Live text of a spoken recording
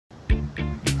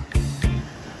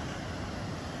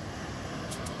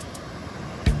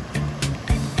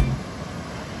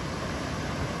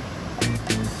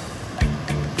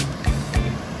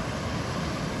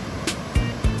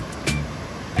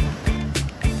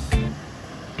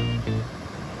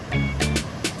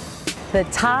The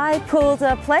tide pool's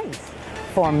a place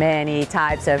for many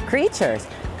types of creatures.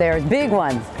 There's big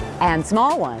ones and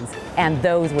small ones, and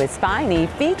those with spiny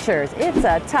features. It's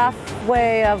a tough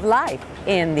way of life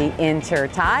in the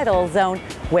intertidal zone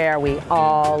where we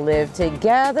all live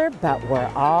together, but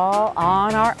we're all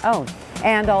on our own.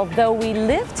 And although we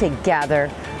live together,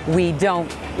 we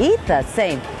don't eat the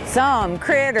same. Some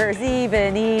critters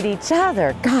even eat each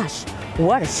other. Gosh,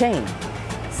 what a shame.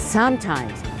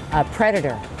 Sometimes a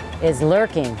predator is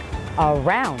lurking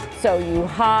around, so you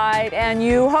hide and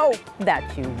you hope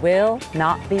that you will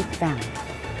not be found.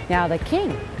 Now the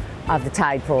king of the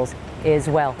tide pools is,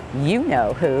 well, you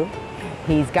know who.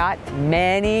 He's got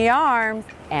many arms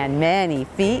and many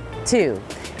feet too.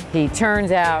 He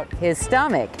turns out his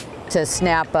stomach to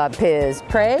snap up his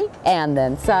prey and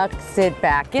then sucks it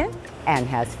back in and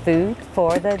has food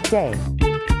for the day.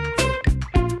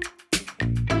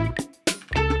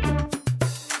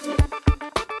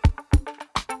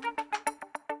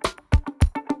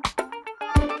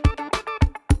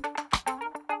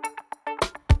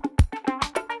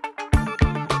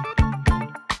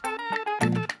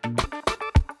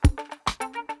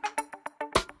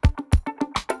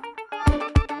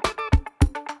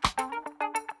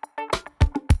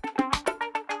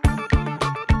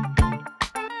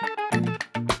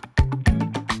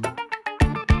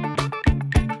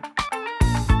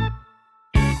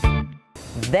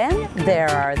 Then there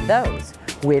are those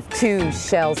with two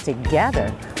shells together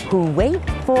who wait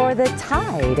for the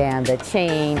tide and the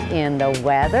change in the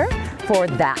weather, for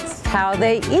that's how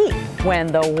they eat. When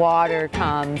the water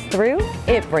comes through,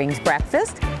 it brings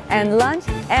breakfast and lunch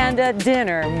and a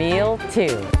dinner meal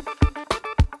too.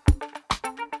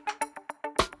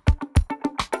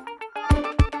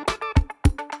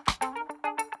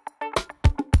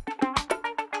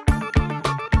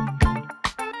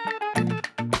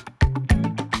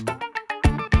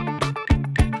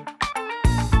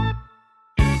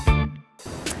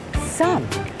 Some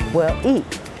will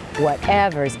eat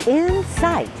whatever's in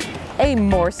sight. A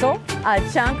morsel, a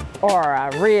chunk, or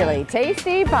a really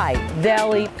tasty bite.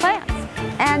 They'll eat plants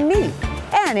and meat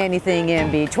and anything in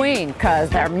between,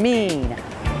 'cause they're mean,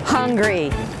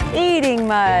 hungry, eating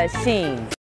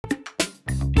machines.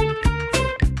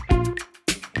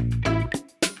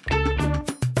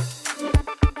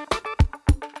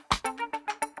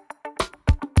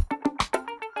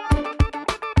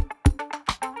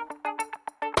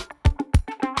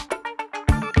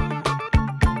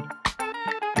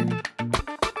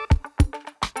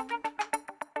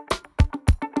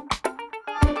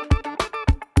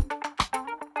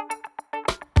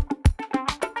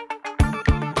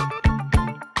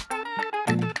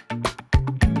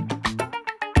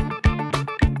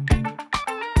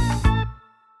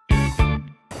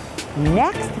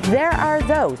 Next, there are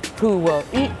those who will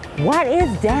eat what is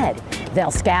dead.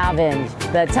 They'll scavenge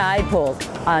the tide pools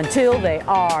until they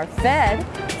are fed.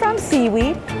 From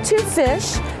seaweed to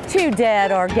fish to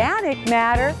dead organic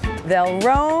matter, they'll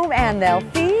roam and they'll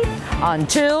feed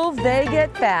until they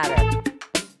get fatter.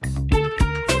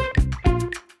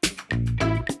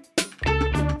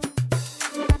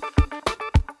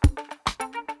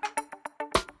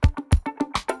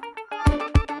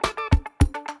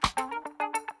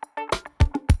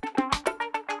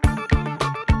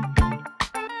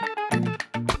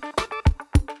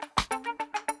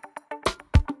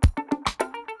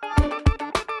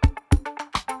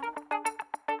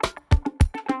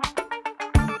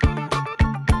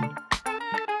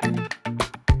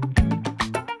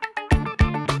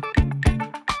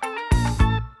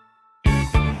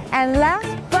 And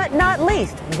last but not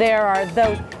least, there are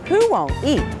those who won't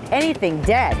eat anything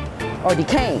dead or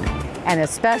decaying, and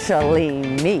especially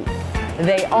meat.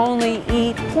 They only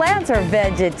eat plants or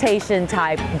vegetation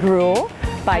type gruel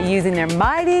by using their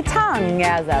mighty tongue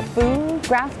as a food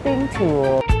grasping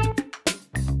tool.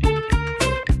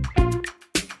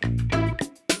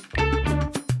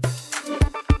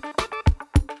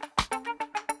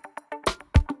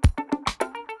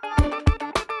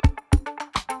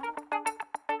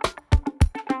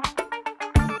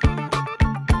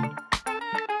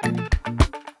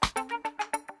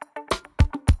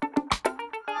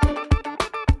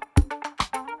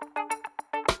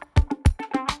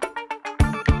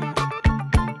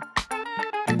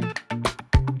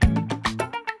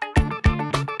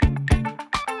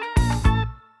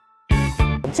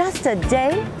 Just a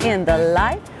day in the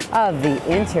life of the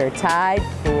intertide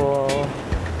pool.